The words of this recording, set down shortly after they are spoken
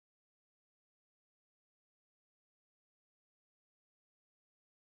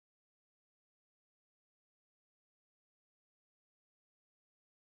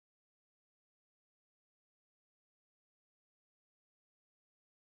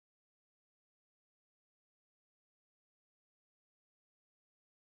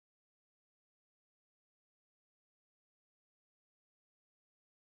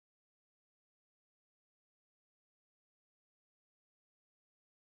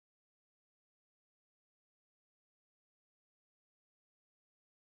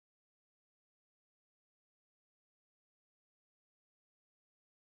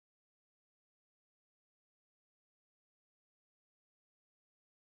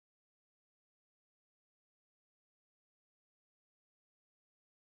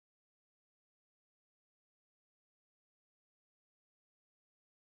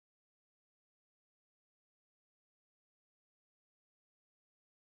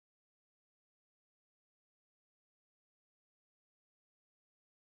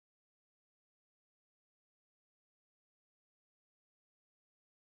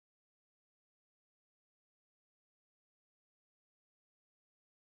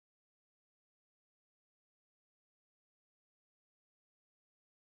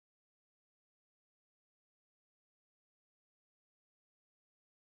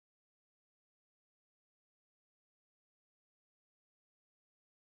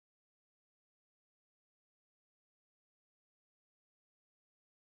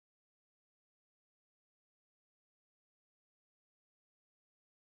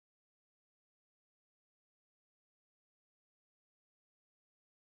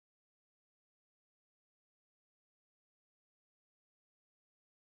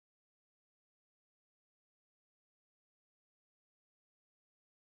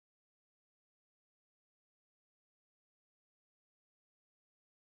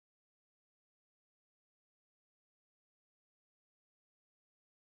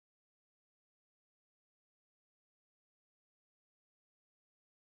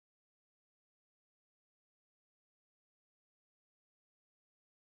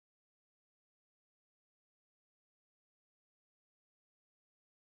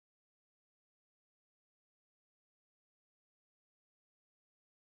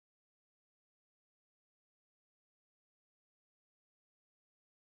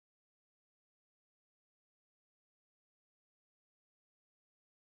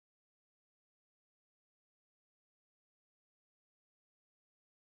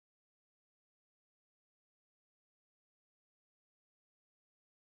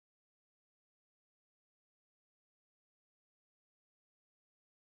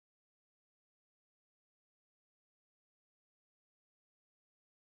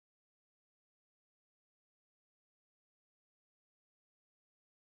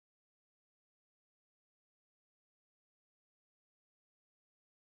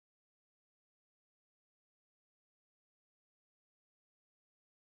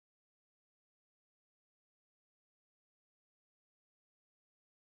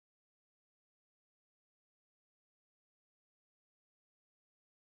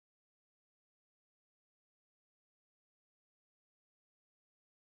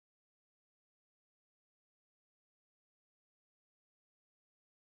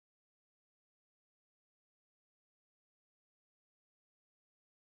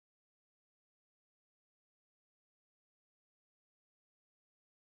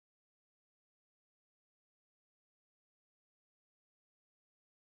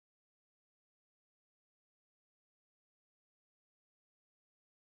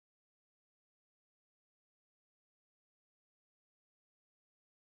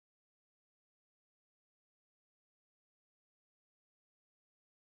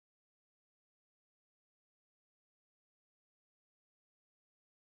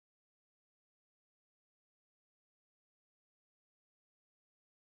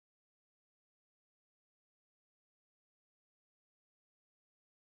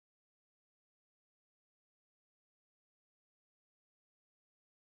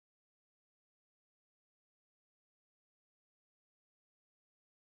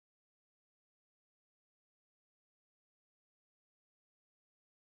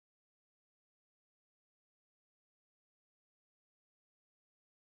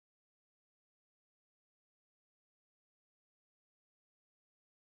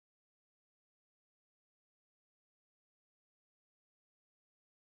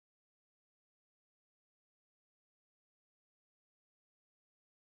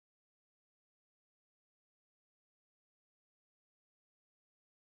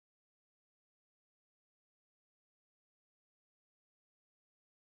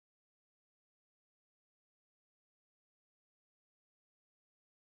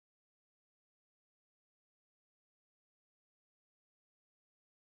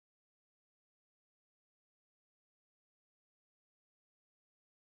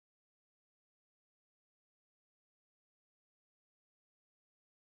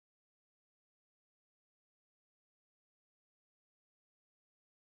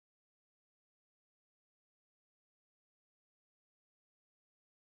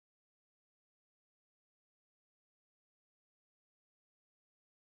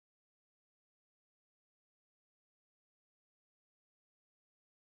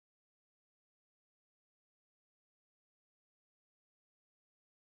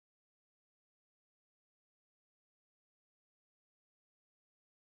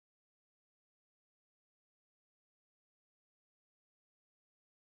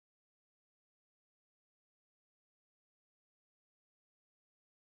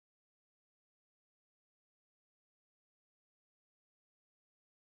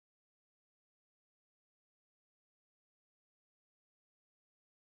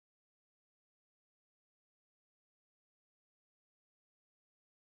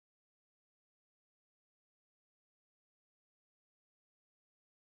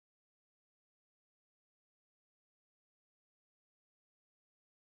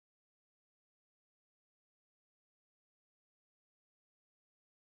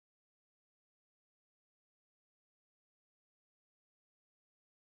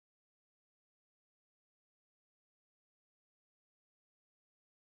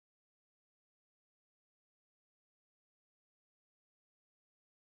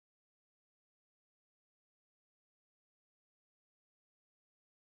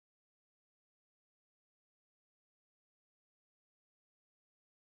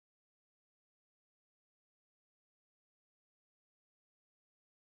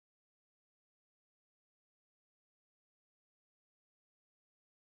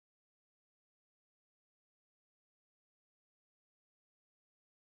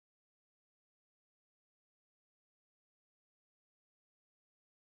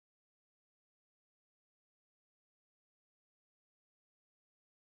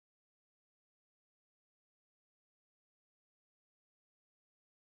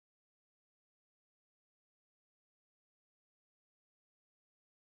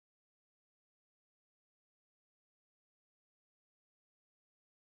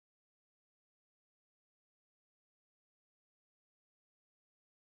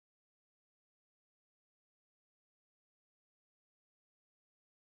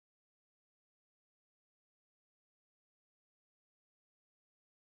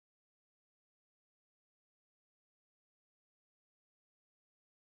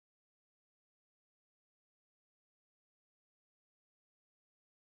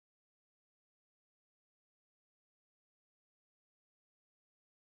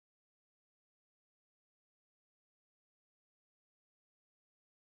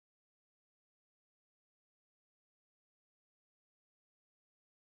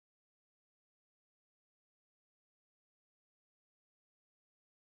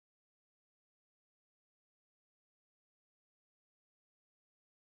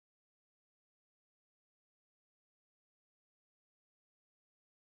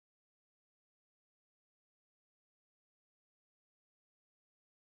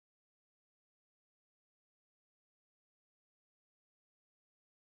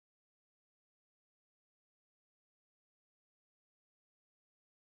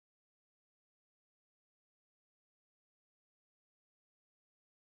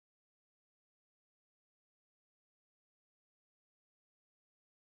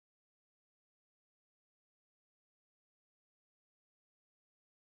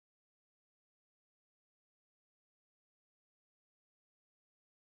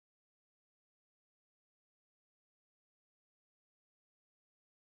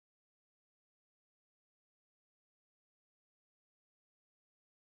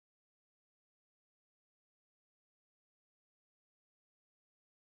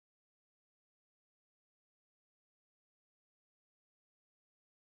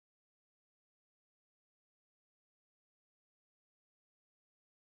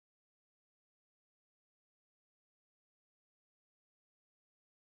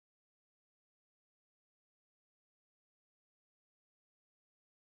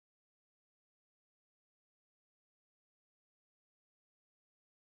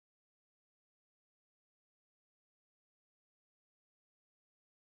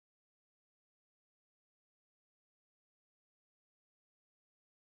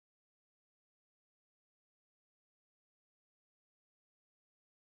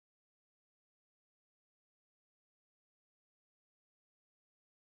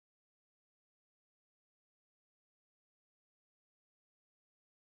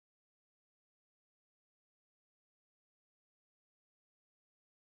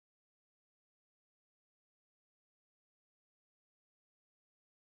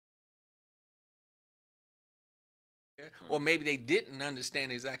or maybe they didn't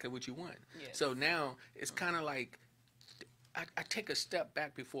understand exactly what you want. Yes. So now it's kind of like I take a step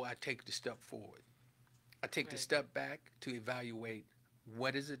back before I take the step forward. I take the Very good. step back to evaluate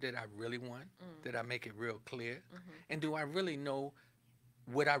what is it that I really want, that I make it real clear, and do I really know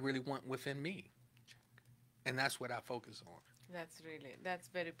what I really want within me? And that's what I focus on. That's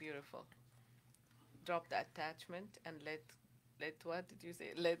very beautiful. Drop the attachment and let what did you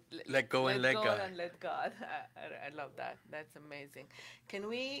say? Let go and Let let go God. and let God. I love that. That's amazing. Can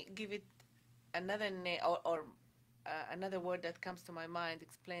we give it another name or another word that comes to my mind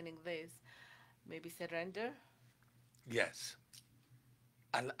explaining this? Maybe surrender. Yes.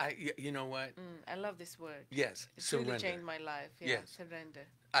 You know what? I love this word. Yes, It's really surrender. changed my life. Yeah, Yes, surrender.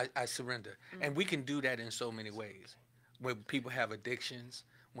 I surrender. And we can do that in so many ways. When people have addictions,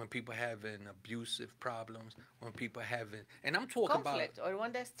 when people having abusive problems, when people having, and I'm talking about, Conflict, or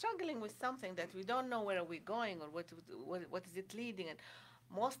when they're struggling with something that we don't know where are we going or what is it leading, and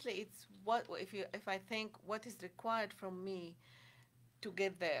mostly it's what if I think what is required from me to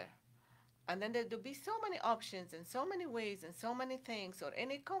get there, and then there'll be so many options and so many ways and so many things or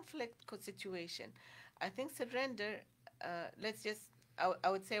any conflict situation. I think surrender. Let's just. I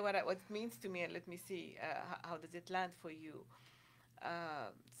would say what it means to me, and let me see how does it land for you.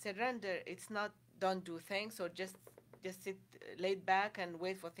 Surrender. It's not don't do things or just sit laid back and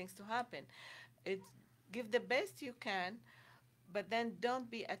wait for things to happen. It's give the best you can, but then don't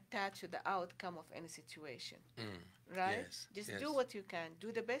be attached to the outcome of any situation, right? yes, Just do yes, what you can,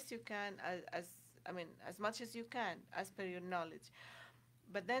 do the best you can as I mean as much as you can as per your knowledge,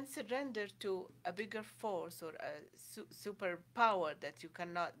 but then surrender to a bigger force or a super power that you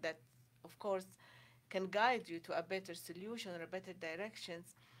cannot that of course can guide you to a better solution or a better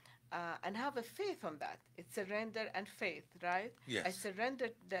directions, and have a faith on that. It's surrender and faith, right? I yes, surrender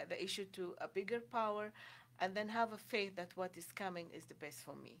the issue to a bigger power and then have a faith that what is coming is the best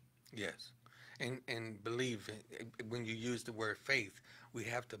for me. yes. And believe when you use the word faith, we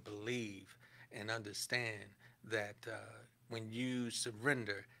have to believe and understand that when you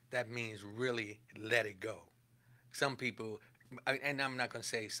surrender, that means really let it go. Some people, and I'm not going to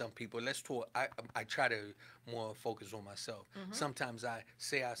say some people. Let's talk. I try to more focus on myself. Sometimes I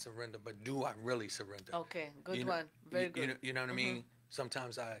say I surrender, but do I really surrender? Okay, good You know, one. Very good. you know what I mean.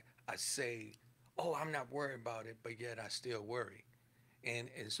 Sometimes I say, oh, I'm not worried about it, but yet I still worry, and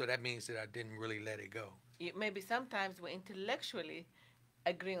so that means that I didn't really let it go. Maybe sometimes we intellectually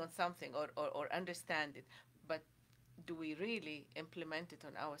agree on something or understand it, but do we really implement it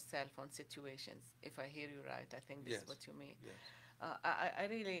on ourselves on situations? If I hear you right, I think this is Yes, what you mean. yes, I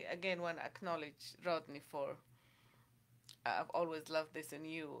really again want to acknowledge Rodney for I've always loved this in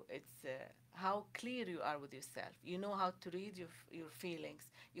you. It's how clear you are with yourself. You know how to read your feelings,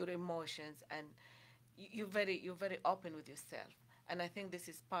 your emotions, and you're very open with yourself. And I think this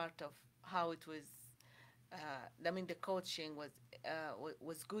is part of how it was. I mean, the coaching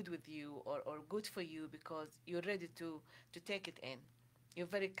was good with you or good for you because you're ready to take it in. You're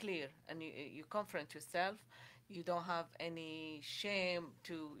very clear and you confront yourself. You don't have any shame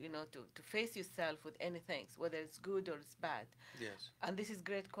to face yourself with anything, whether it's good or it's bad. yes. And this is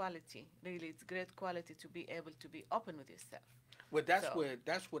great quality. Really, it's great quality to be able to be open with yourself. Well, So,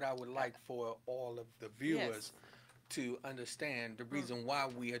 that's what I would like for all of the yes. viewers to understand the reason why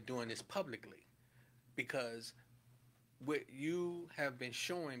we are doing this publicly, because what you have been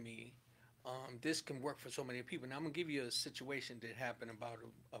showing me, this can work for so many people. Now I'm gonna give you a situation that happened about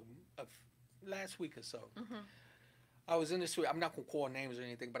last week or so. I was in this. I'm not gonna call names or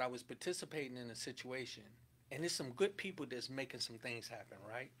anything, but I was participating in a situation, and there's some good people that's making some things happen,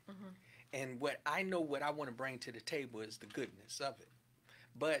 right? And what I know, what I want to bring to the table is the goodness of it.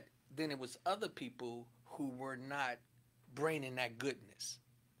 But then it was other people who were not bringing that goodness,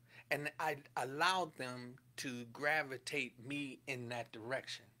 and I allowed them to gravitate me in that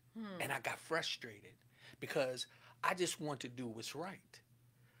direction, and I got frustrated because I just want to do what's right.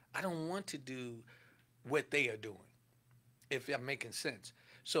 I don't want to do what they are doing, if I'm making sense.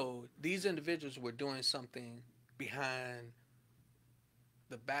 So these individuals were doing something behind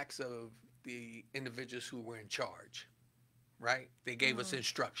the backs of the individuals who were in charge, right? They gave us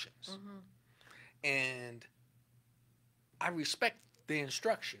instructions. And I respect the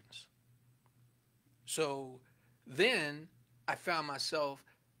instructions. So then I found myself,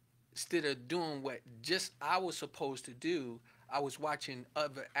 instead of doing what just I was supposed to do, I was watching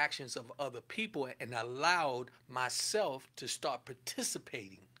other actions of other people and allowed myself to start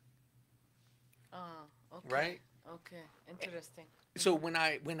participating, Ah, okay, right? okay, interesting. So when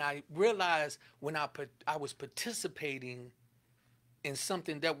I realized when I was participating in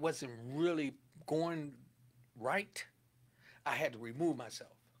something that wasn't really going right, I had to remove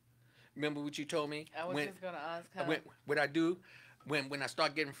myself. Remember what you told me? I was just gonna ask how. What I do when I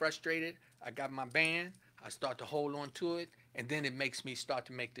start getting frustrated, I got my band. I start to hold on to it, and then it makes me start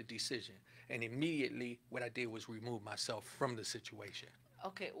to make the decision. And immediately, what I did was remove myself from the situation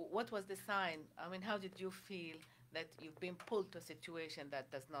Okay, what was the sign? I mean, how did you feel that you've been pulled to a situation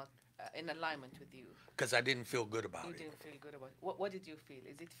that does not in alignment with you? because I didn't feel good about You it. didn't feel good about it. What did you feel?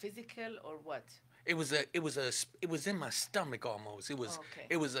 Is it physical or what? It was in my stomach almost. Okay.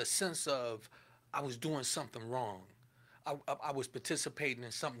 It was a sense of I was doing something wrong. I was participating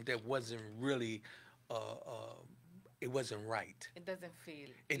in something that wasn't really it wasn't right. It doesn't feel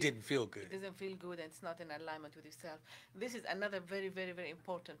It you. didn't feel good. It doesn't feel good, and it's not in alignment with yourself. This is another very, very, very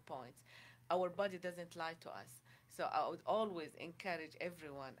important point. Our body doesn't lie to us. So I would always encourage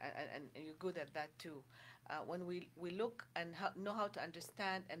everyone, and you're good at that too. When we look and know how to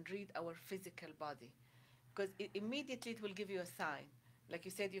understand and read our physical body, because immediately it will give you a sign. Like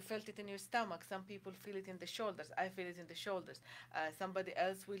you said, you felt it in your stomach. Some people feel it in the shoulders. I feel it in the shoulders. Somebody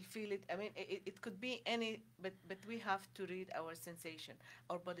else will feel it. I mean, it could be any, but we have to read our sensation,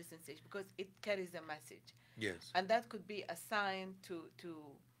 our body sensation, because it carries a message. Yes. And that could be a sign to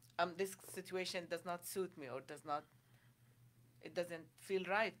this situation does not suit me, or it doesn't feel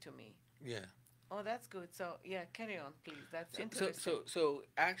right to me. Yeah. Oh, that's good. So yeah, carry on, please. That's So interesting.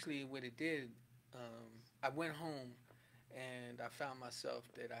 actually, what it did, I went home, and I found myself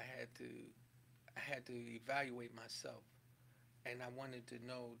that I had to evaluate myself, and I wanted to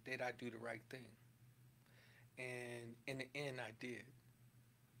know, did I do the right thing? And in the end, I did,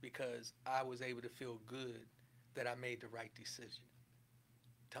 because I was able to feel good that I made the right decision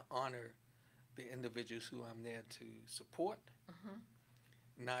to honor the individuals who I'm there to support, Hmm.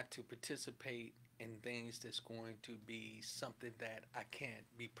 not to participate in things that's going to be something that I can't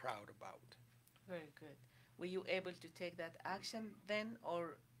be proud about. Very good. Were you able to take that action then,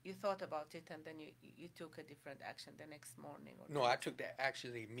 or you thought about it and then you took a different action the next morning or No, I took that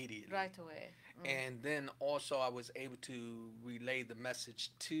action immediately. right away? And then also I was able to relay the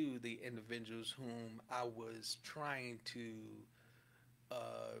message to the individuals whom I was trying to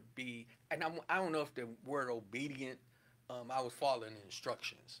be, and I don't know if the word obedient, I was following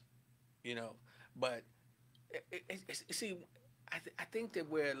instructions, you know, but see, I think that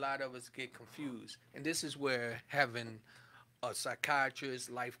where a lot of us get confused, and this is where having a psychiatrist,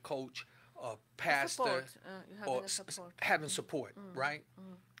 life coach, a A support. pastor, You or having a support. having support, Mm, right,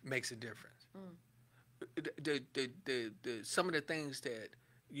 mm, makes a difference. mm. Some of the things that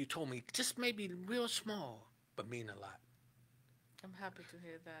you told me just may be real small, but mean a lot. I'm happy to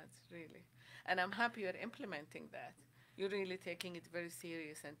hear that, really. And I'm happy you're implementing that. You're really taking it very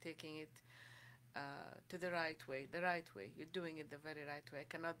serious and taking it to the right way, the right way. You're doing it the very right way. I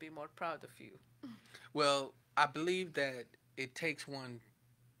cannot be more proud of you. Well, I believe that it takes one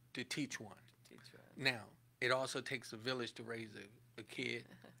to teach one. Teacher. Now, it also takes a village to raise a kid.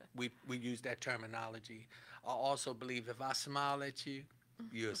 We use that terminology. I also believe if I smile at you,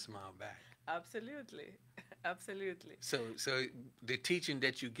 you'll smile back. Absolutely. Absolutely. So the teaching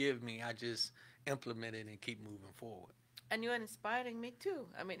that you give me, I just implement it and keep moving forward. And you're inspiring me too.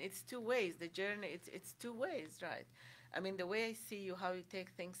 I mean, it's two ways. The journey, it's two ways, right? I mean, the way I see you, how you take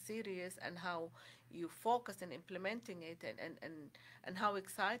things serious, and how you focus on implementing it, and how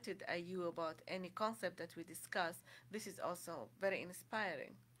excited are you about any concept that we discuss. This is also very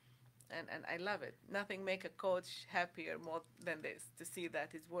inspiring, and I love it. Nothing make a coach happier more than this, to see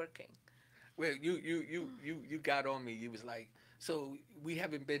that it's working. Well, you got on me. You was like, so we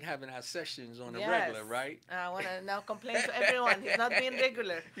haven't been having our sessions on a Yes. regular, right? I want to now complain to everyone. He's not being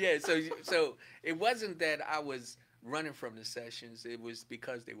regular. Yeah. So it wasn't that I was running from the sessions. It was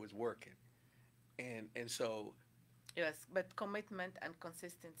because they was working, and so Yes, but commitment and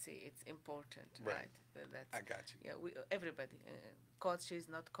consistency, it's important, Right. right? That's, I got you. yeah, everybody, coaches,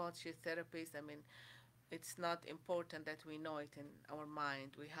 not coaches, therapists. I mean, it's not important that we know it in our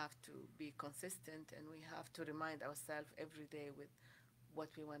mind. We have to be consistent, and we have to remind ourselves every day with what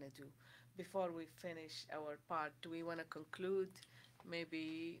we want to do. Before we finish our part, do we want to conclude?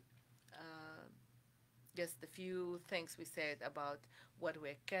 Maybe uh, just a few things we said about what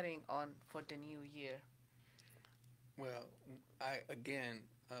we're carrying on for the new year. Well, I again,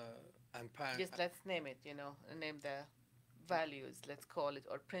 I'm Just let's name it, name the values, let's call it,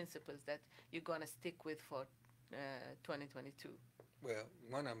 or principles that you're going to stick with for 2022. Well,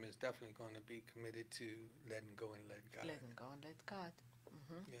 one of them is definitely going to be committed to letting go and let God. Letting go and let God.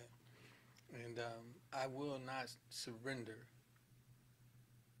 Hmm. Yeah, and I will not surrender.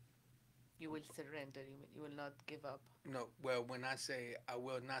 You will surrender. You will not give up. No, well, when I say I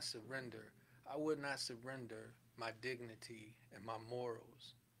will not surrender my dignity and my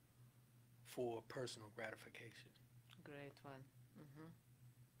morals for personal gratification. Great one. Mm-hmm.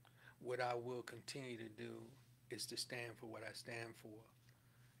 What I will continue to do is to stand for what I stand for,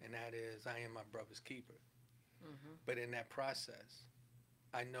 and that is I am my brother's keeper. Mm-hmm. But in that process,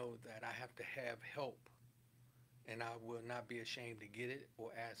 I know that I have to have help, and I will not be ashamed to get it or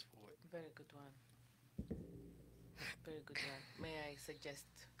ask for it. Very good one. Very good one. May I suggest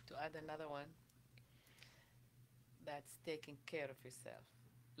to add another one? That's taking care of yourself,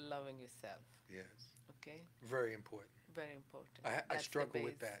 loving yourself. Yes. Okay? Very important. Very important. I That's the struggle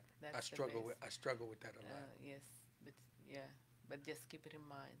with base. that. That's the base. I struggle with that a lot. Yes, but yeah, but just keep it in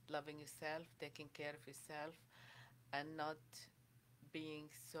mind. Loving yourself, taking care of yourself, and not being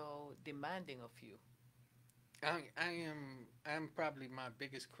so demanding of you. I'm probably my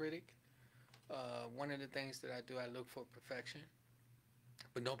biggest critic. One of the things that I do, I look for perfection,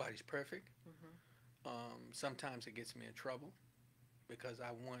 but nobody's perfect. Mm-hmm. Sometimes it gets me in trouble because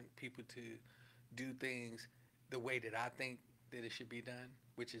I want people to do things the way that I think that it should be done,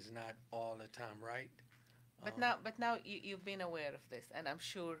 which is not all the time right. But now you've been aware of this, and I'm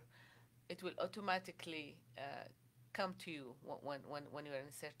sure it will automatically come to you when you're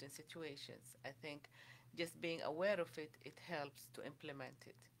in certain situations. I think just being aware of it, it helps to implement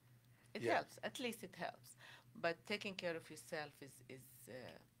it. It Yeah. helps, at least it helps. But taking care of yourself is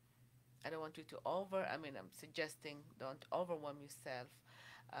I don't want you to I'm suggesting don't overwhelm yourself.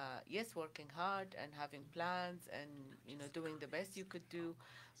 Yes, working hard and having plans and doing the best you could do,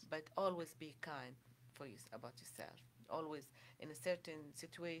 but always be kind about yourself. Always in a certain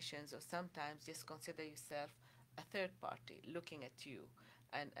situations or sometimes just consider yourself a third party looking at you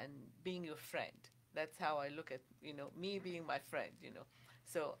and being your friend. That's how I look at me being my friend.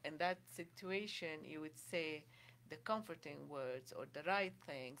 So in that situation, you would say the comforting words or the right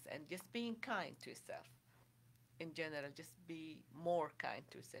things and just being kind to yourself in general. Just be more kind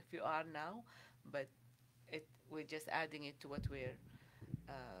to yourself. You are now, but we're just adding it to what we're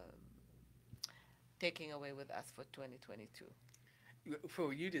uh, taking away with us for 2022.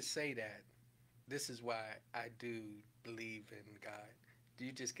 For you to say that, this is why I do believe in God.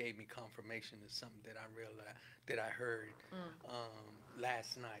 You just gave me confirmation of something that I realized that I heard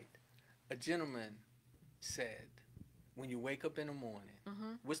last night. A gentleman said, when you wake up in the morning,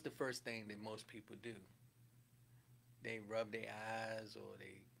 Mm-hmm. what's the first thing that most people do? They rub their eyes or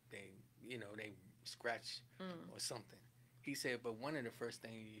they scratch Mm. or something. He said, but one of the first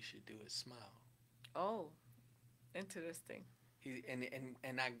things you should do is smile. Oh, interesting.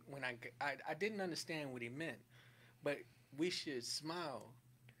 I didn't understand what he meant, but we should smile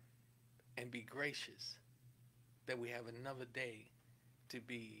and be gracious that we have another day to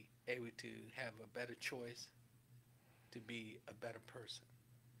be able to have a better choice, to be a better person,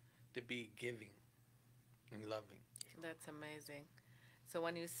 to be giving and loving. That's amazing. So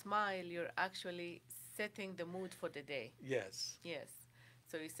when you smile, you're actually setting the mood for the day. Yes. Yes.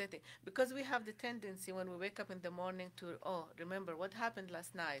 So you're setting, because we have the tendency when we wake up in the morning to, oh, remember what happened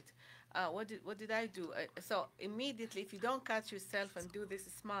last night? What did I do? So immediately, if you don't catch yourself and do this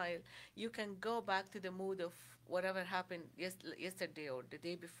smile, you can go back to the mood of whatever happened yesterday or the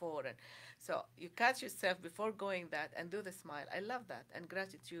day before. And so you catch yourself before going that and do the smile. I love that. And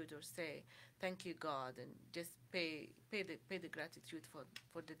gratitude, or say, thank you, God, and just pay the gratitude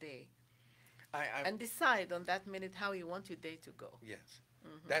for the day. And decide on that minute how you want your day to go. Yes.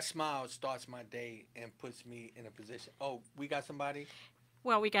 Mm-hmm. That smile starts my day and puts me in a position. Oh, we got somebody?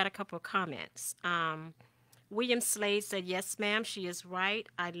 Well, we got a couple of comments. William Slade said, "Yes, ma'am, she is right.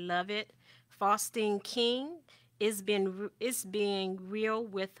 I love it." Faustine King is being real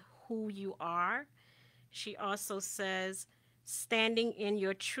with who you are. She also says, "Standing in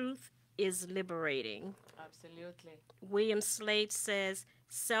your truth is liberating." Absolutely. William Slade says,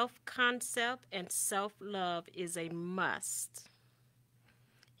 "Self-concept and self-love is a must."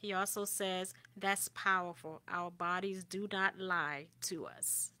 He also says, "That's powerful. Our bodies do not lie to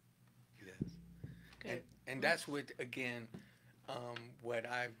us." Yes. Good. And that's what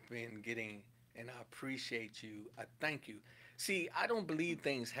I've been getting, and I appreciate you. I thank you. See, I don't believe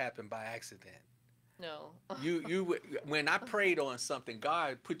things happen by accident. No. When I prayed on something,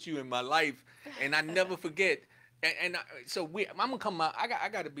 God put you in my life, and I never forget. I'm gonna come out. I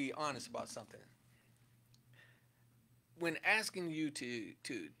got to be honest about something. When asking you to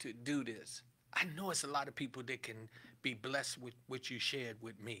do this, I know it's a lot of people that can be blessed with what you shared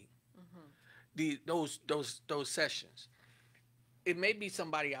with me. Mm-hmm. Those sessions. It may be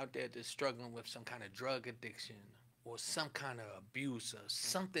somebody out there that's struggling with some kind of drug addiction or some kind of abuse or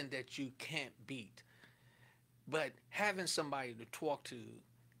something that you can't beat. But having somebody to talk to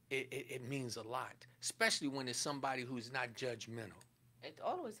it means a lot, especially when it's somebody who's not judgmental. It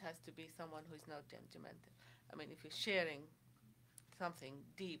always has to be someone who is not judgmental. I mean, if you're sharing something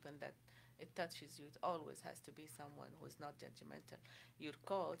deep and that it touches you, it always has to be someone who is not judgmental. Your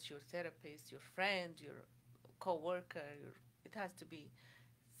coach, your therapist, your friend, your co-worker, it has to be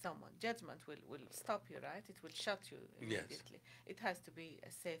someone. Judgment will stop you, right? It will shut you Yes. immediately. It has to be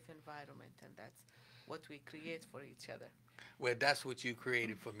a safe environment, and that's what we create for each other. Well, that's what you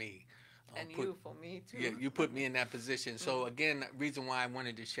created for me. And Put, you for me too. yeah, you put me in that position. So again, reason why I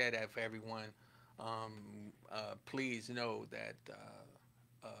wanted to share that for everyone. Please know that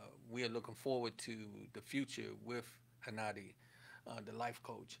we are looking forward to the future with Hanadi, the life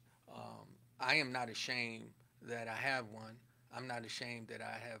coach. I am not ashamed that I have one. I'm not ashamed that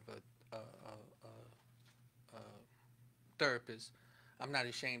I have a therapist. I'm not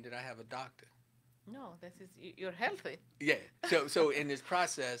ashamed that I have a doctor. No, this is you're healthy. Yeah. So in this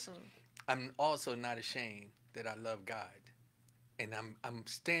process, I'm also not ashamed that I love God, and I'm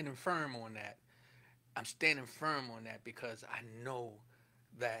standing firm on that. I'm standing firm on that because I know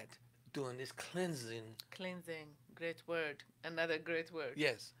that doing this Cleansing, great word. Another great word.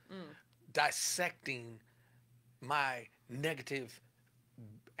 yes, dissecting my negative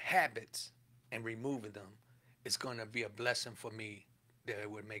habits and removing them is going to be a blessing for me that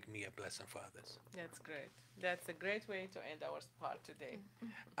it would make me a blessing for others. That's great. That's a great way to end our spot today.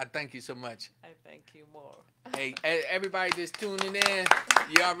 I thank you so much. I thank you more. Hey, everybody that's tuning in,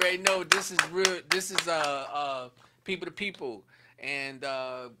 you already know this is real. This is people to people, and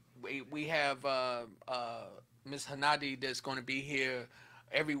we have Miss Hanadi that's going to be here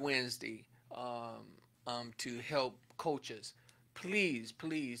every Wednesday to help coaches. Please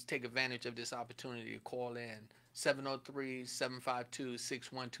take advantage of this opportunity to call in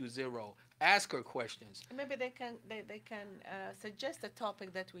 703-752-6120. Ask her questions. Maybe they can suggest a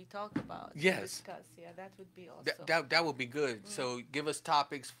topic that we talk about. Yes. Discuss. Yeah, that would be awesome. That would be good. So give us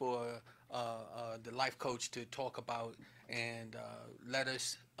topics for the life coach to talk about, and let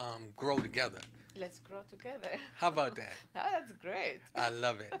us grow together. Let's grow together. How about that? Oh, that's great. I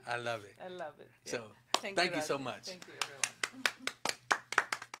love it. I love it. I love it. Yeah. So thank you so Rodney. much. Thank you, everyone.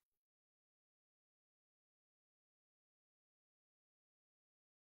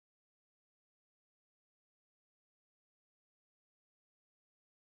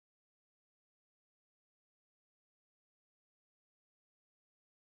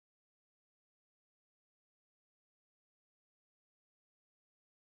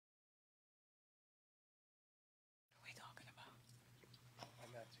 What are we talking about?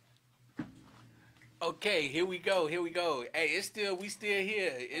 Okay, here we go. Here we go. Hey, we still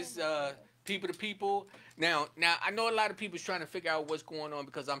here. It's people to people. Now I know a lot of people's trying to figure out what's going on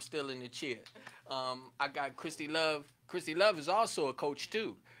because I'm still in the chair. I got Christy Love. Christy Love is also a coach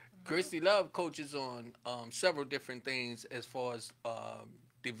too. Christy Love coaches on several different things as far as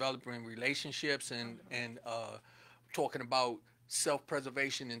developing relationships and talking about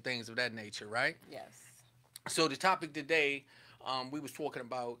self-preservation and things of that nature, right? Yes. So the topic today we was talking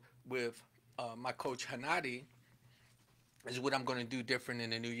about with my coach Hanadi is what I'm going to do different in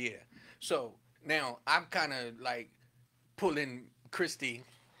the new year. So now I'm kind of like pulling Christy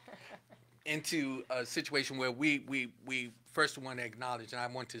into a situation where we first want to acknowledge, and I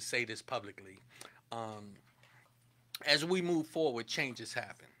want to say this publicly, as we move forward, changes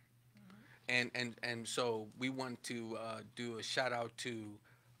happen. And so we want to do a shout out to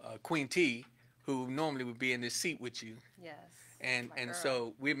Queen T, who normally would be in this seat with you. Yes. And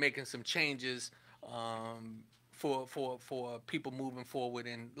so we're making some changes for people moving forward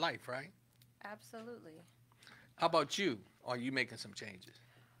in life, right? Absolutely. How about you? Are you making some changes?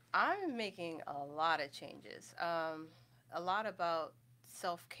 I'm making a lot of changes. A lot about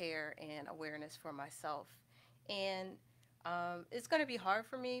self-care and awareness for myself. And it's going to be hard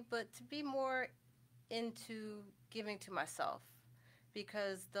for me, but to be more into giving to myself.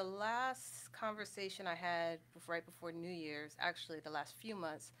 Because the last conversation I had right before New Year's, actually the last few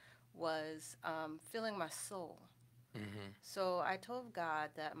months, was filling my soul. Mm-hmm. So I told God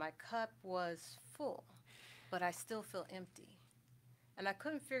that my cup was full, but I still feel empty. And I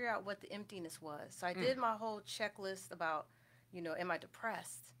couldn't figure out what the emptiness was. So I did my whole checklist about, am I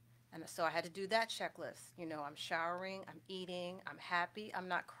depressed? And so I had to do that checklist. I'm showering, I'm eating, I'm happy, I'm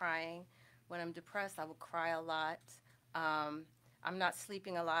not crying. When I'm depressed, I will cry a lot. I'm not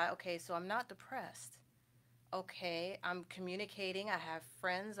sleeping a lot. Okay, so I'm not depressed. Okay, I'm communicating, I have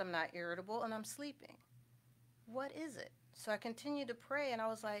friends, I'm not irritable, and I'm sleeping. What is it? So I continued to pray, and I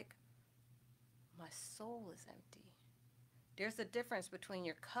was like, my soul is empty. There's a difference between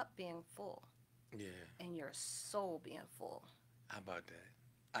your cup being full Yeah. and your soul being full. How about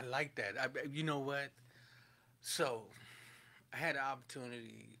that? I like that. You know what? So I had an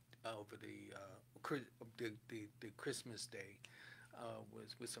opportunity over the Christmas day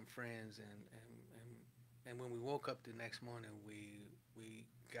was with some friends, and when we woke up the next morning, we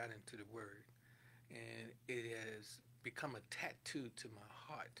got into the Word, and it has become a tattoo to my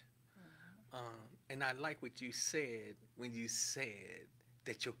heart. And I like what you said when you said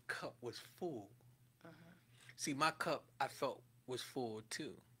that your cup was full. Mhm. See, my cup I felt was full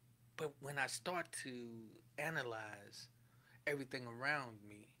too, but when I start to analyze everything around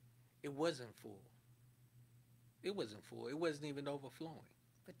me, it wasn't full. It wasn't full. It wasn't even overflowing.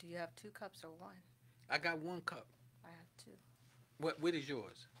 But do you have two cups or one? I got one cup. I have two. What is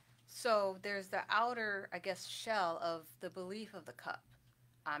yours? So there's the outer, I guess, shell of the belief of the cup.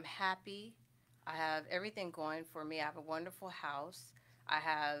 I'm happy. I have everything going for me. I have a wonderful house. I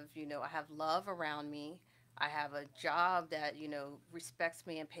have love around me. I have a job that, respects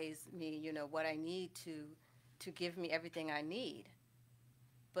me and pays me, what I need to give me everything I need.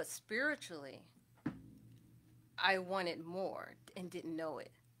 But spiritually, I wanted more and didn't know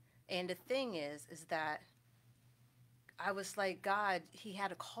it. And the thing is that I was like, God, He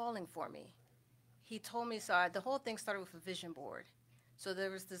had a calling for me. He told me, the whole thing started with a vision board. So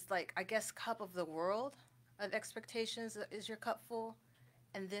there was this, like, I guess, cup of the world of expectations. Is your cup full?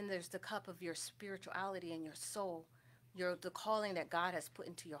 And then there's the cup of your spirituality and your soul, the calling that God has put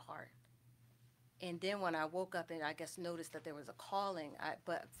into your heart. And then when I woke up and I guess noticed that there was a calling,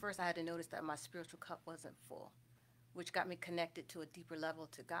 but first I had to notice that my spiritual cup wasn't full, which got me connected to a deeper level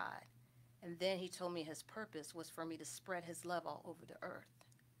to God. And then He told me His purpose was for me to spread His love all over the earth.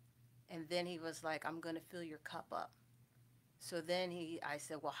 And then He was like, I'm going to fill your cup up. So then I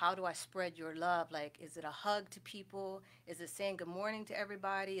said, well, how do I spread your love? Like, is it a hug to people? Is it saying good morning to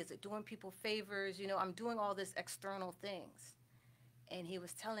everybody? Is it doing people favors? I'm doing all this external things. And He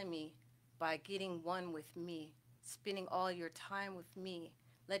was telling me, by getting one with me, spending all your time with me,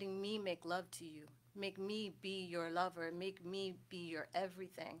 letting me make love to you, make me be your lover, make me be your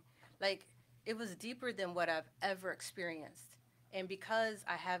everything. Like, it was deeper than what I've ever experienced. And because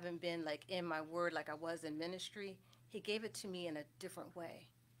I haven't been like in my word like I was in ministry, He gave it to me in a different way.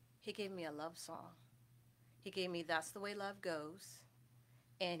 He gave me a love song. He gave me That's the Way Love Goes.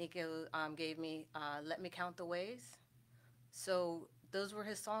 And He gave me Let Me Count the Ways. So those were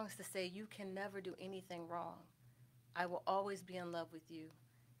His songs to say, you can never do anything wrong. I will always be in love with you.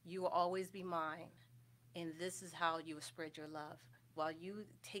 You will always be mine. And this is how you will spread your love. While you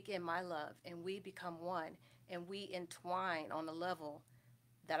take in my love and we become one and we entwine on a level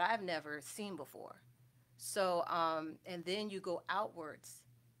that I've never seen before. So, and then you go outwards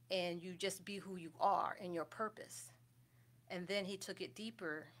and you just be who you are in your purpose. And then He took it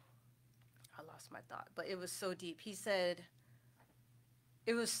deeper. I lost my thought, but it was so deep. He said,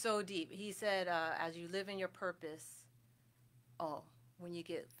 it was so deep. He said, as you live in your purpose, when you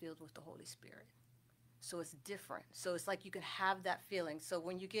get filled with the Holy Spirit. So it's different. So it's like you can have that feeling. So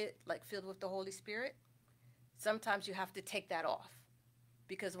when you get like filled with the Holy Spirit, sometimes you have to take that off.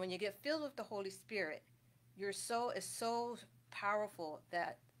 Because when you get filled with the Holy Spirit, your soul is so powerful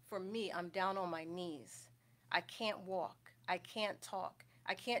that for me, I'm down on my knees. I can't walk. I can't talk.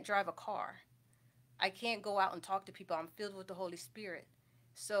 I can't drive a car. I can't go out and talk to people. I'm filled with the Holy Spirit.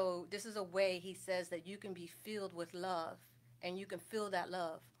 So this is a way He says that you can be filled with love and you can feel that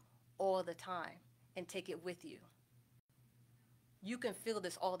love all the time and take it with you. You can feel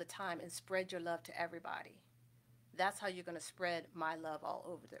this all the time and spread your love to everybody. That's how you're going to spread my love all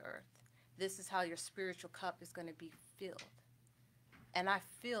over the earth. This is how your spiritual cup is going to be filled. And I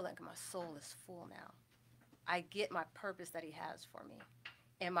feel like my soul is full now. I get my purpose that He has for me.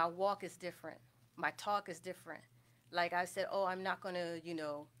 And my walk is different. My talk is different. Like I said, I'm not going to,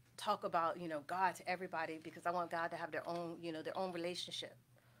 talk about, God to everybody because I want God to have their own relationship.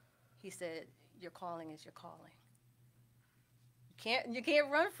 He said, your calling is your calling. You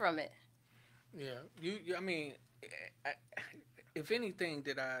can't run from it. Yeah, I mean, if anything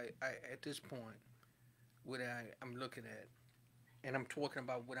that I at this point, what I'm looking at, and I'm talking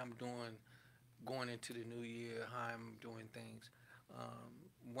about what I'm doing going into the new year, how I'm doing things.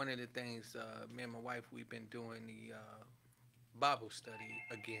 One of the things, me and my wife, we've been doing the Bible study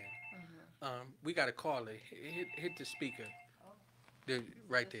again. Mm-hmm. We got a caller. Hit the speaker.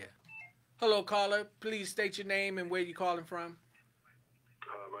 Right there. Hello, caller. Please state your name and where you're calling from.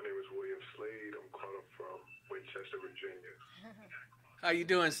 My name is William Slade. I'm calling from Winchester, Virginia. How you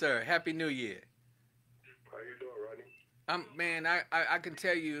doing, sir? Happy New Year. How you doing, Rodney? Man, I can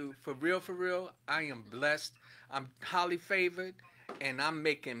tell you, for real, I am blessed. I'm highly favored, and I'm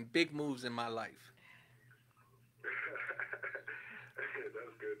making big moves in my life.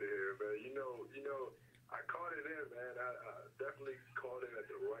 That's good hear, man. I caught it in, man. I definitely caught it at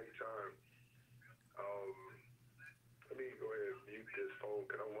the right time. Let me go ahead and mute this phone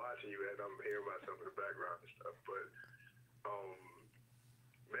because I'm watching you and I'm hearing myself in the background and stuff. But,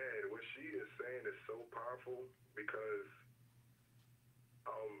 man, what she is saying is so powerful because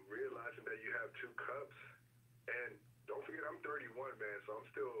realizing that you have two cups. And don't forget, I'm 31, man, so I'm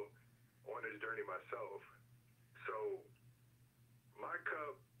still on this journey myself. So my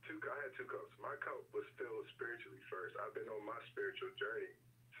cup, I had two cups. My cup was still spiritually first. I've been on my spiritual journey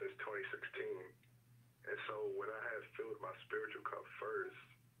since 2016. And so when I had filled my spiritual cup first,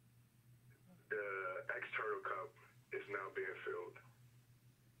 the external cup is now being filled.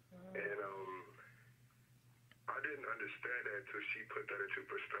 And I didn't understand that until she put that into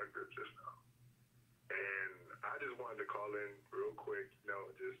perspective just now. And I just wanted to call in real quick,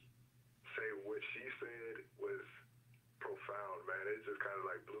 just say what she said was profound, man. It just kind of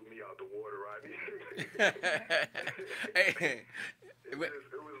like blew me out the water, Rodney. It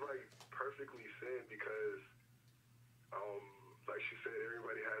was like perfectly said because, like she said,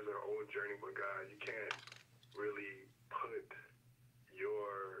 everybody has their own journey with God. You can't really put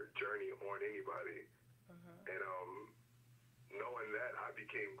your journey on anybody. And knowing that, I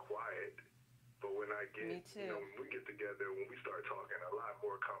became quiet. But when I get, when we get together, when we start talking, a lot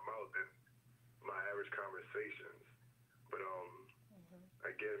more come out than my average conversations. But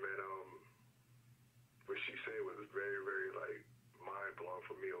again, man, what she said was very, very like mind blowing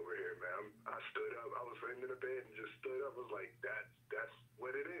for me over here, man. I stood up. I was sitting in the bed and just stood up. I was like, that's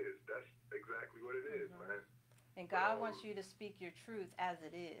what it is. That's exactly what it is, man. And God wants you to speak your truth as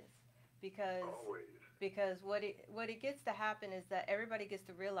it is, because always. Because what it gets to happen is that everybody gets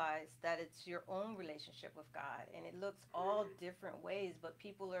to realize that it's your own relationship with God, and it looks all different ways, but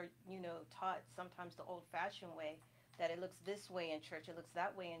people are, taught sometimes the old-fashioned way, that it looks this way in church, it looks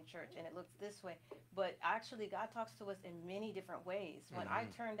that way in church, and it looks this way. But actually, God talks to us in many different ways. When I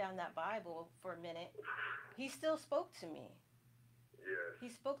turned down that Bible for a minute, he still spoke to me. Yes. He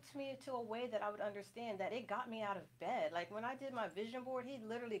spoke to me to a way that I would understand, that it got me out of bed. Like when I did my vision board, he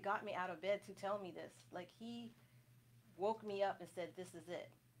literally got me out of bed to tell me this. Like he woke me up and said, this is it.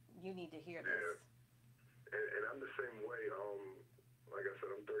 You need to hear this. And I'm the same way. Like I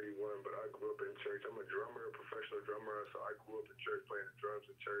said, I'm 31, but I grew up in church. I'm a drummer, a professional drummer. So I grew up in church, playing the drums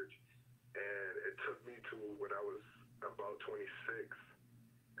in church. And it took me to when I was about 26,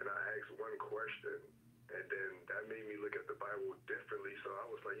 and I asked one question. And then that made me look at the Bible differently. So I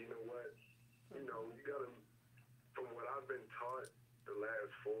was like, you know what? You got to, from what I've been taught the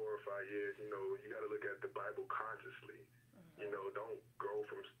last 4 or 5 years, you got to look at the Bible consciously. Don't go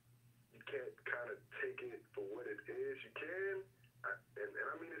from, you can't kind of take it for what it is. You can, and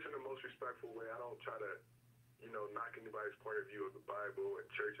I mean this in the most respectful way. I don't try to, knock anybody's point of view of the Bible and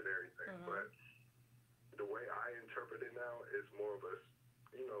church and everything. But the way I interpret it now is more of a,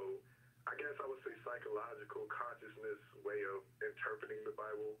 I guess I would say psychological consciousness way of interpreting the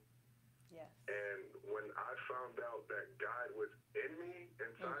Bible. Yes. And when I found out that God was in me,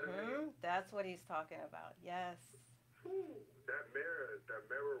 inside of me. That's what he's talking about. Yes. That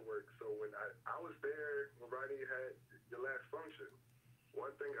mirror work. So when I was there when Rodney had your last function,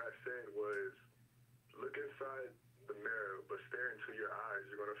 one thing I said was, look inside the mirror, but stare into your eyes.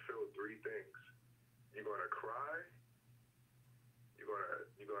 You're going to feel 3 things. You're going to cry,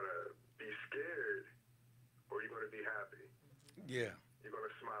 you're gonna be scared, or you're gonna be happy. Yeah. You're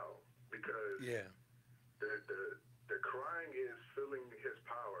gonna smile because the crying is feeling his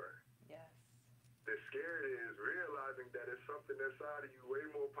power. Yes. The scared is realizing that it's something inside of you way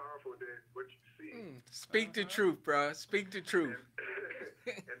more powerful than what you see. Speak the truth, bro. Speak the truth.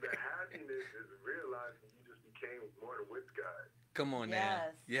 And the happiness is realizing you just became one with God. Come on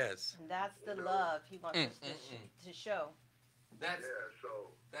now. Yes. And that's the love he wants us to show. That's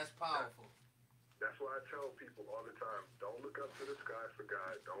powerful. That's why I tell people all the time, don't look up to the sky for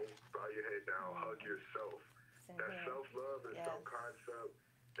God. Don't bow your head down. Hug yourself. That self-love is some concept.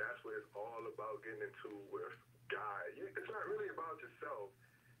 That's what it's all about getting into with God. It's not really about yourself,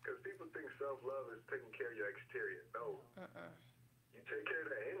 because people think self-love is taking care of your exterior. No. You take care of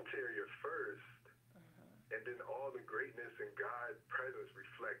the interior first, and then all the greatness and God's presence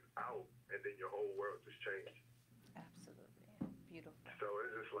reflect out, and then your whole world just changes. Absolutely. Beautiful. So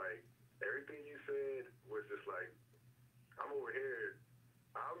it's just like, everything you said was just like, I'm over here.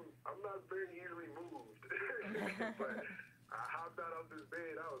 I'm not very easily moved. But I hopped out of this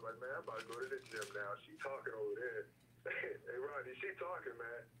bed. I was like, man, I'm about to go to the gym now. She talking over there. Hey, Rodney, she talking,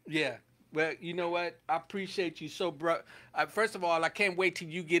 man. Yeah. Well, you know what? I appreciate you so, bro. First of all, I can't wait till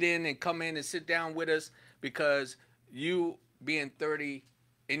you get in and come in and sit down with us, because you being 30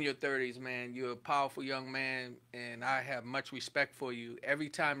 in your 30s, man. You're a powerful young man, and I have much respect for you. Every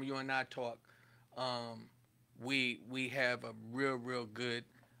time you and I talk, um, we have a real good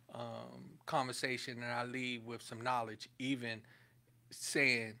conversation, and I leave with some knowledge, even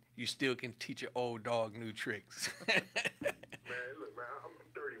saying you still can teach your old dog new tricks. Man, look, man, I'm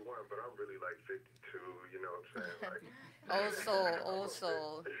 31, but I'm really like 52. You know what I'm saying? Like, Old soul, old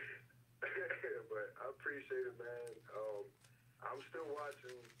soul. but I appreciate it, man. I'm still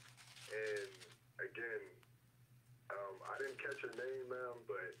watching, and again, I didn't catch her name, ma'am,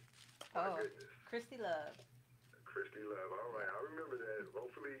 but my goodness, Christy Love. Christy Love. All right, I remember that.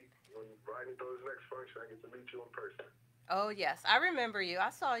 Hopefully, when Rodney throws his next function, I get to meet you in person. Oh yes, I remember you.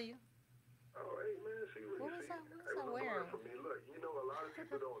 I saw you. Oh, hey, man, see what What you was see? I It was a wearing? honor for me. Look, you know, a lot of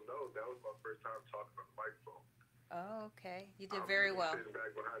people don't know that was my first time talking on the microphone. Oh, okay. You did I'm very usually well. sitting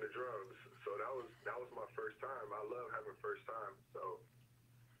back behind the drums, so that was my first time. I love having first time, so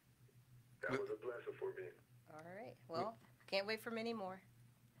that was a blessing for me. All right. Well, can't wait for many more.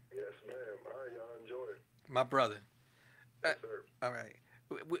 Yes, ma'am. All right, y'all enjoy. My brother. Yes, sir. All right.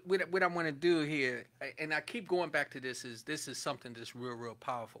 What I want to do here, and I keep going back to this is something that's real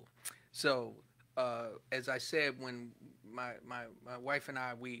powerful. So, as I said, when my wife and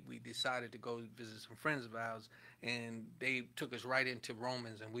I we decided to go visit some friends of ours, and they took us right into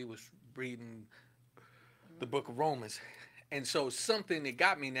Romans, and we was reading the book of Romans. And so something that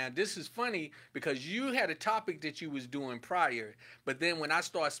got me now, this is funny because you had a topic that you was doing prior, but then when I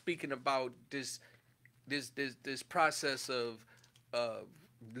start speaking about this process of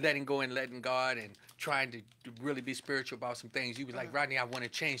letting go and letting God and trying to really be spiritual about some things, you was like, Rodney, I want to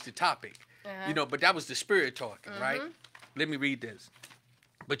change the topic. You know, but that was the spirit talking, right? Let me read this.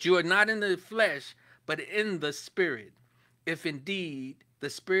 But you are not in the flesh, but in the spirit, if indeed the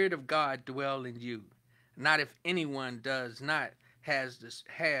spirit of God dwell in you. Not if anyone does not have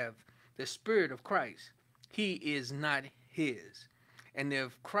the spirit of Christ, he is not his. And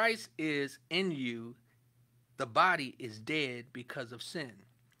if Christ is in you, the body is dead because of sin,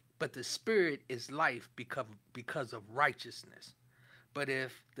 but the spirit is life because of righteousness. But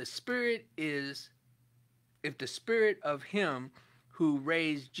if the spirit of him who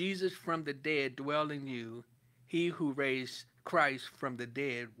raised Jesus from the dead dwell in you, he who raised Christ from the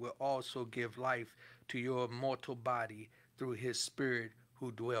dead will also give life to your mortal body through his spirit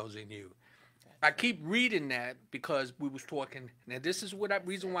who dwells in you. I keep reading that because we was talking. Now, this is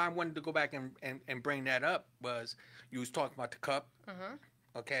reason why I wanted to go back and bring that up was you was talking about the cup,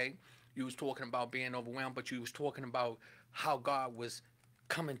 okay? You was talking about being overwhelmed, but you was talking about how God was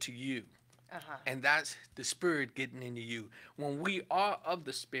coming to you. And that's the spirit getting into you. When we are of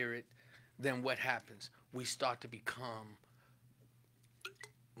the spirit, then what happens? We start to become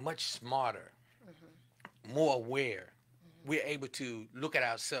much smarter, more aware. We're able to look at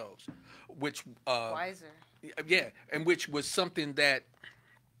ourselves, which Wiser. yeah, and which was something that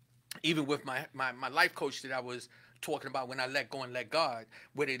even with my life coach that I was talking about when I let go and let God,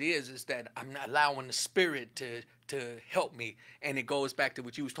 what it is that I'm not allowing the spirit to help me, and it goes back to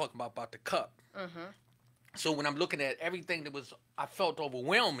what you was talking about the cup. So when I'm looking at everything that I felt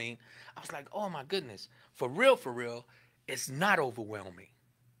overwhelming, I was like, oh my goodness, for real, it's not overwhelming.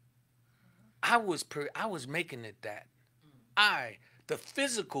 I was making it that. The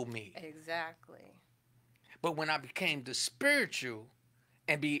physical me. Exactly. But when I became the spiritual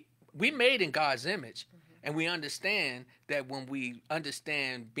we made in God's image, and we understand that when we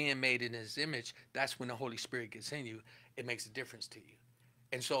understand being made in his image, that's when the Holy Spirit gets in you. It makes a difference to you.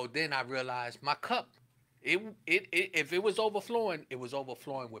 And so then I realized my cup, if it was overflowing, it was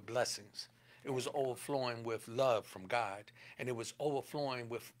overflowing with blessings. It was overflowing with love from God, and it was overflowing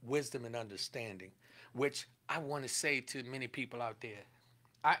with wisdom and understanding, which I want to say to many people out there.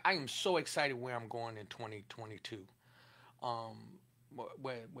 I am so excited where I'm going in 2022.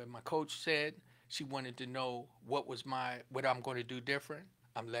 Where my coach said she wanted to know what I'm going to do different.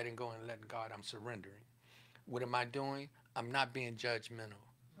 I'm letting go and letting God. I'm surrendering. What am I doing? I'm not being judgmental.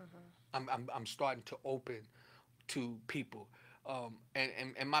 I'm starting to open to people.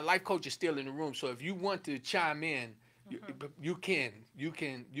 And my life coach is still in the room. So if you want to chime in, you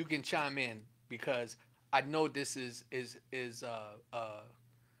can chime in, because I know this is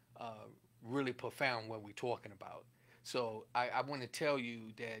really profound what we're talking about. So I want to tell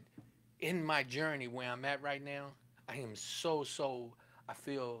you that in my journey where I'm at right now, I am so I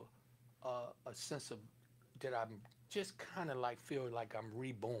feel a sense of that I'm just kind of like feel like I'm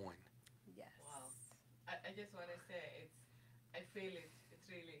reborn. Yes. Wow. I just want to say I feel it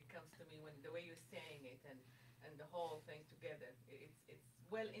really comes to me when the way you're saying it and the whole thing together. It's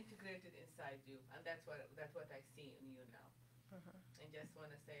well integrated inside you, and that's what I see in you now. And just want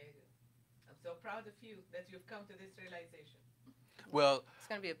to say, I'm so proud of you that you've come to this realization. Well, It's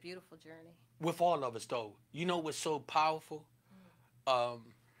going to be a beautiful journey. with all of us, though, you know what's so powerful?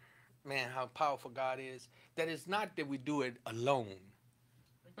 Man, how powerful God is. That it's not that we do it alone.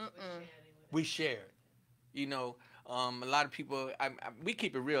 We're sharing with We share it. You know, a lot of people, we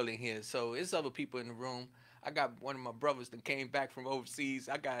keep it real in here. So it's other people in the room. I got one of my brothers that came back from overseas.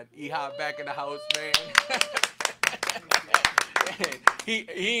 I got Ehab back in the house, man. he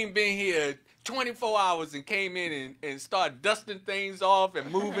ain't been here 24 hours and came in and started dusting things off and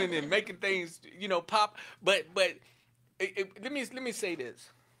moving and making things, pop. But let me say this.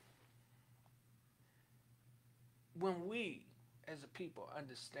 When we as a people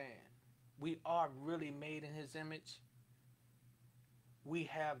understand we are really made in his image, we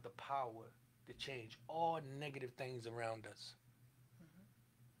have the power to change all negative things around us.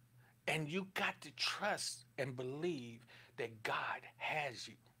 And you got to trust and believe that God has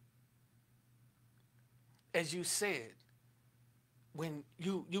you. As you said, when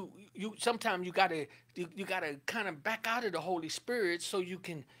you sometimes you gotta kind of back out of the Holy Spirit so you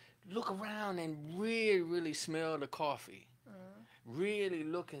can look around and really smell the coffee. Really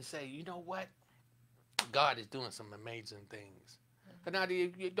look and say, you know what? God is doing some amazing things. But now you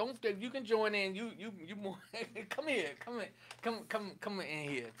can join in. You more come in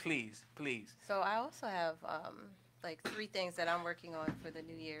here, please. So I also have like 3 things that I'm working on for the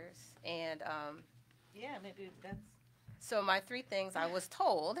New Year's, and yeah, maybe that's. so my 3 things I was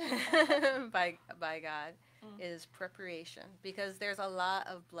told by God is preparation, because there's a lot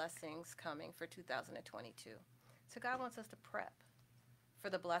of blessings coming for 2022. So God wants us to prep for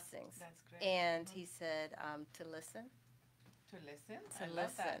the blessings. That's great. And He said to listen. To listen. To I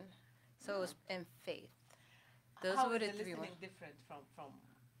love listen. that. So it was in faith. Those How were is the the 3 listening ones. different from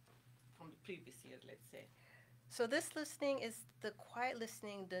the previous year, let's say? So this listening is the quiet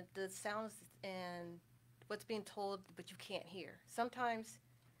listening, the sounds and what's being told, but you can't hear. Sometimes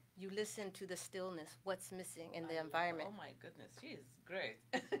you listen to the stillness, what's missing in the environment. Oh my goodness, she is great.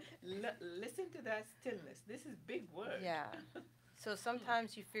 Listen to that stillness. This is big word. Yeah. So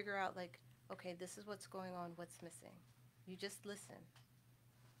sometimes you figure out like, okay, this is what's going on, what's missing. You just listen.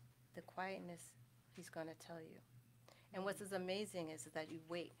 The quietness, He's going to tell you. And what's amazing is that you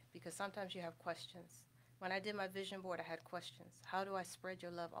wait, because sometimes you have questions. When I did my vision board, I had questions. How do I spread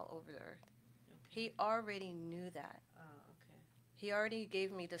your love all over the earth? Okay. He already knew that. Okay. He already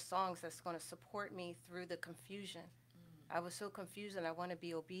gave me the songs that's going to support me through the confusion. I was so confused and I want to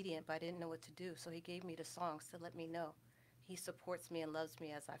be obedient, but I didn't know what to do. So He gave me the songs to let me know. He supports me and loves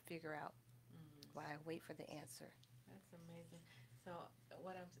me as I figure out why I wait for the answer. That's amazing. So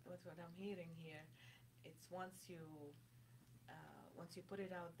what I'm hearing here, it's once you put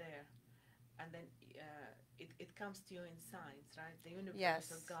it out there, and then it comes to you in signs, right? The universe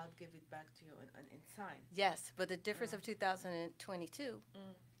Yes. or God give it back to you in signs. Yes, but the difference of 2022,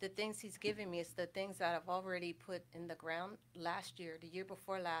 the things He's giving me is the things that I've already put in the ground last year, the year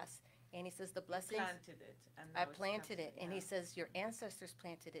before last. And He says the blessings. You planted it. And I now it's planted come it. to- And yeah. He says your ancestors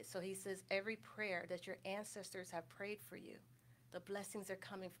planted it. So He says every prayer that your ancestors have prayed for you, the blessings are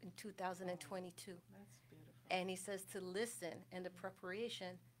coming in 2022. That's beautiful. And He says to listen in the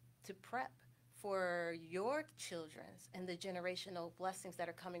preparation to prep for your children's and the generational blessings that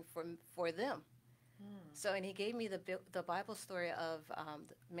are coming for them. So, and He gave me the Bible story of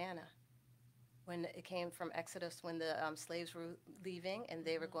manna, when it came from Exodus, when the slaves were leaving and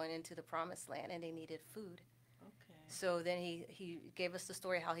they were going into the promised land and they needed food. Okay. So then he gave us the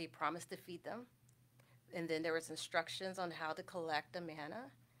story how He promised to feed them. And then there was instructions on how to collect the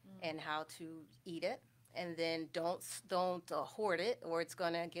manna and how to eat it. And then don't hoard it, or it's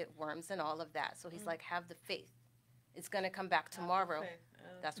going to get worms and all of that. So He's like, have the faith. It's going to come back tomorrow.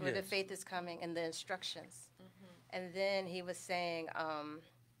 That's where the Yes. faith is coming, and the instructions. And then He was saying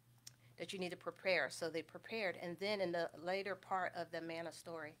that you need to prepare. So they prepared. And then in the later part of the manna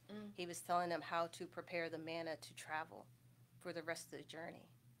story, He was telling them how to prepare the manna to travel for the rest of the journey.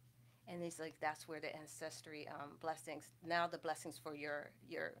 And He's like, that's where the ancestry blessings, now the blessings for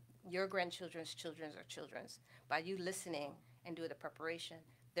your grandchildren's children's or children's. By you listening and doing the preparation,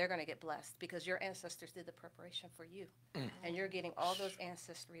 they're going to get blessed because your ancestors did the preparation for you. And you're getting all those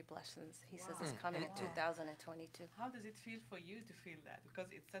ancestry blessings. He says it's coming in 2022. How does it feel for you to feel that? Because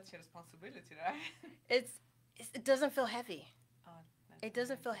it's such a responsibility, right? It doesn't feel heavy. Oh, that's It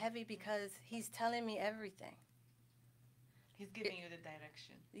doesn't feel amazing. heavy because He's telling me everything. He's giving you the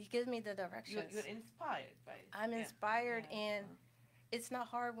direction. He gives me the directions. You're inspired by it. I'm Yeah. inspired, Yeah. and it's not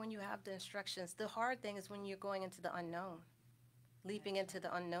hard when you have the instructions. The hard thing is when you're going into the unknown. Leaping into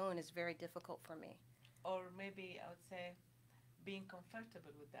the unknown is very difficult for me. Or maybe I would say being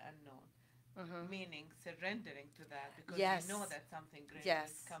comfortable with the unknown, Mhm. meaning surrendering to that because Yes. you know that something great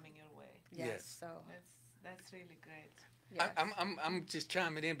Yes. is coming your way. Yes. Yes. So. That's really great. Yes. I'm just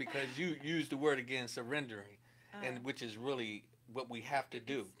chiming in because you used the word again, surrendering, and Uh, which is really what we have to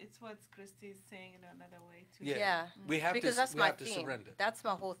do. It's what Christy is saying in another way too. Yeah. Yeah. We have Because to. that's We my have to theme. surrender. That's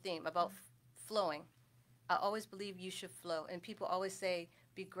my whole theme about flowing. I always believe you should flow, and people always say,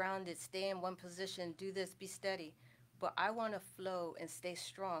 "Be grounded, stay in one position, do this, be steady." But I want to flow and stay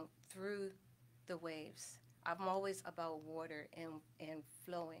strong through the waves. I'm always about water and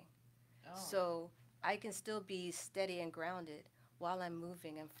flowing, Oh. so I can still be steady and grounded while I'm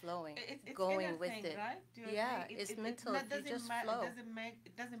moving and flowing, It's going inner with thing, it. right? Do you Yeah, agree? it's mental. If you just flow.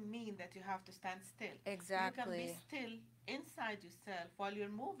 It doesn't mean that you have to stand still. Exactly. You can be still inside yourself while you're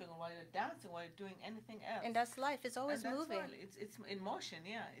moving or while you're dancing, while you're doing anything else. And that's life. It's always And that's moving. all. It's in motion.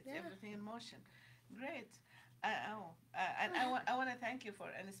 Yeah, it's Yeah. everything in motion. Great. And I want to thank you for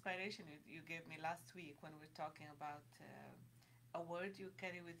an inspiration you gave me last week when we were talking about a word you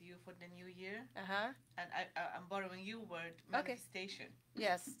carry with you for the new year. And I'm borrowing your word, Okay. manifestation.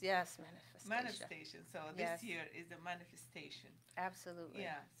 Yes, manifestation. Manifestation. So Yes. this year is a manifestation. Absolutely.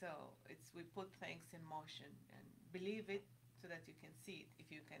 Yeah. So we put things in motion and believe it so that you can see it.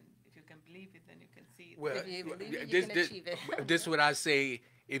 If you can believe it, then you can see it. Well, If you believe it, you this, can this, achieve it. this is what I say: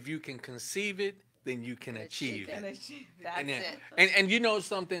 if you can conceive it, then you can achieve You can it. achieve it. That's it. And you know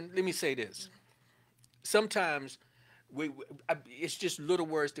something? Let me say this. Sometimes it's just little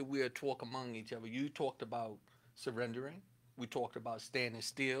words that we'll talk among each other. You talked about surrendering. We talked about standing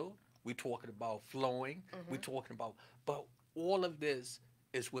still. We talked about flowing. We talking about, but all of this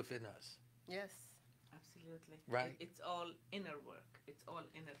is within us. Yes. Absolutely. Right. It's all inner work. It's all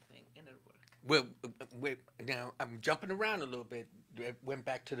inner thing, inner work. Well, now I'm jumping around a little bit. Went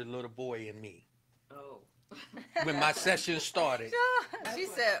back to the little boy in me Oh. when my session started. She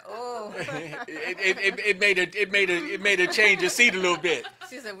said, "Oh." it made a change of seat a little bit.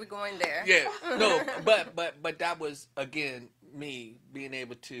 She said, "We're going there." Yeah, no, but that was again me being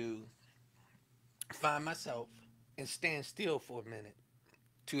able to find myself and stand still for a minute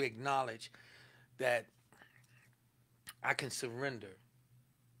to acknowledge that I can surrender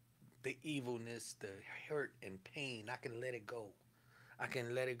the evilness, the hurt and pain. I can let it go. I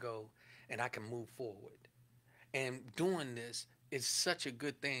can let it go, and I can move forward. And doing this is such a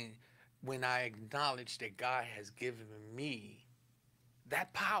good thing when I acknowledge that God has given me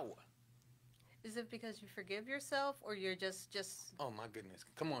that power. Is it because you forgive yourself, or you're just? Oh my goodness!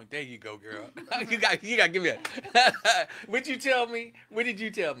 Come on, there you go, girl. you got to give me a. What you tell me? What did you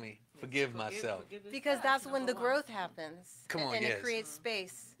tell me? Forgive myself. Because that's when the growth happens. Come on, and yes. it creates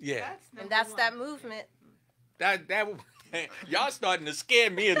space. Yeah, And that's that movement. that y'all starting to scare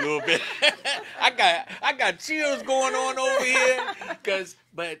me a little bit. I got chills going on over here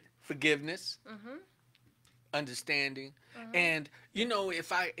but forgiveness, understanding, and you know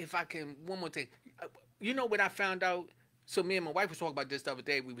if I can one more thing, you know what I found out. So me and my wife was talking about this the other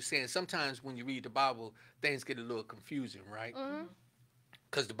day. We were saying sometimes when you read the Bible, things get a little confusing, right?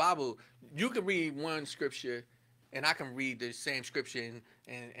 Because the Bible, you can read one scripture, and I can read the same scripture,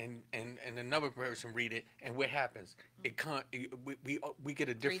 and another person read it, and what happens? It can't. We get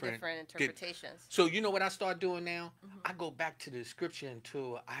a Three different interpretations. So you know what I start doing now? I go back to the scripture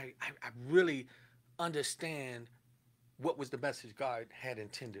until I really understand what was the message God had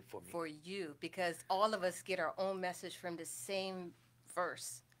intended for me. For you, because all of us get our own message from the same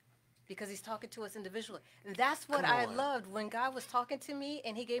verse. Because he's talking to us individually. And that's what Come I on. loved when God was talking to me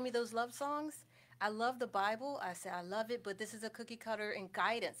and he gave me those love songs. I love the Bible. I said, I love it, but this is a cookie cutter and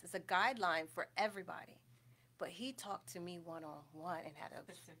guidance. It's a guideline for everybody. But he talked to me one-on-one and had a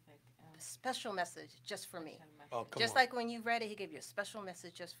Specific. special message just for me. Oh, come Just on. like when you read it, he gave you a special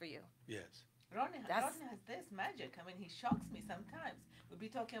message just for you. Yes. Rodney That's- has this magic. I mean, he shocks me sometimes. We'll be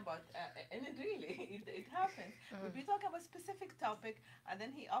talking about, and it really, it happens. We'll be talking about a specific topic, and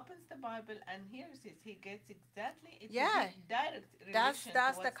then he opens the Bible and here's it. He gets exactly, it's Yeah. a direct relation That's to the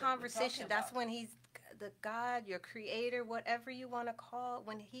what's we're conversation. talking That's about. when he's the God, your creator, whatever you want to call it.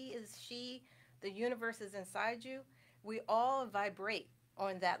 When he is she, the universe is inside you. We all vibrate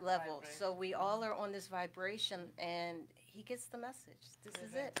on that level. Vibrate. So we all are on this vibration, and he gets the message. This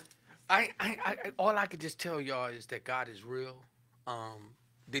is it. I all I could just tell y'all is that God is real.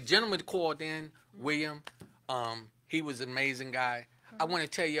 The gentleman called in, William. He was an amazing guy. I want to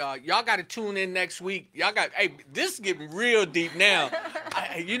tell y'all got to tune in next week. Hey, this is getting real deep now.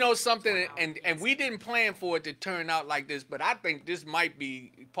 You know something, and we didn't plan for it to turn out like this, but I think this might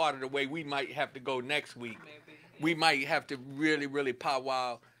be part of the way we might have to go next week. Maybe. We might have to really, really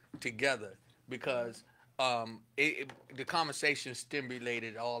powwow together because the conversation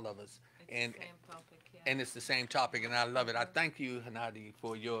stimulated all of us, and it's the same topic, and I love it. I thank you, Hanadi,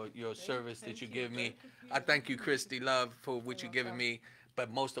 for your service that you give me. I thank you, Christy Love, for what you're giving me. But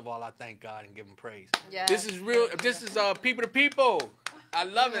most of all, I thank God and give Him praise. Yes. This is real. This is people to people. I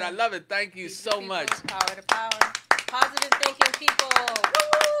love it. I love it. Thank you so much. Power to power. Positive thinking people.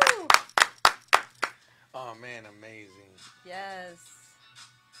 Woo! Oh man, amazing. Yes.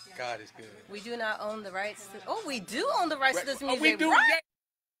 God is good. We do not own the rights to. Oh, we do own the rights to this music. We do. Right? Yeah.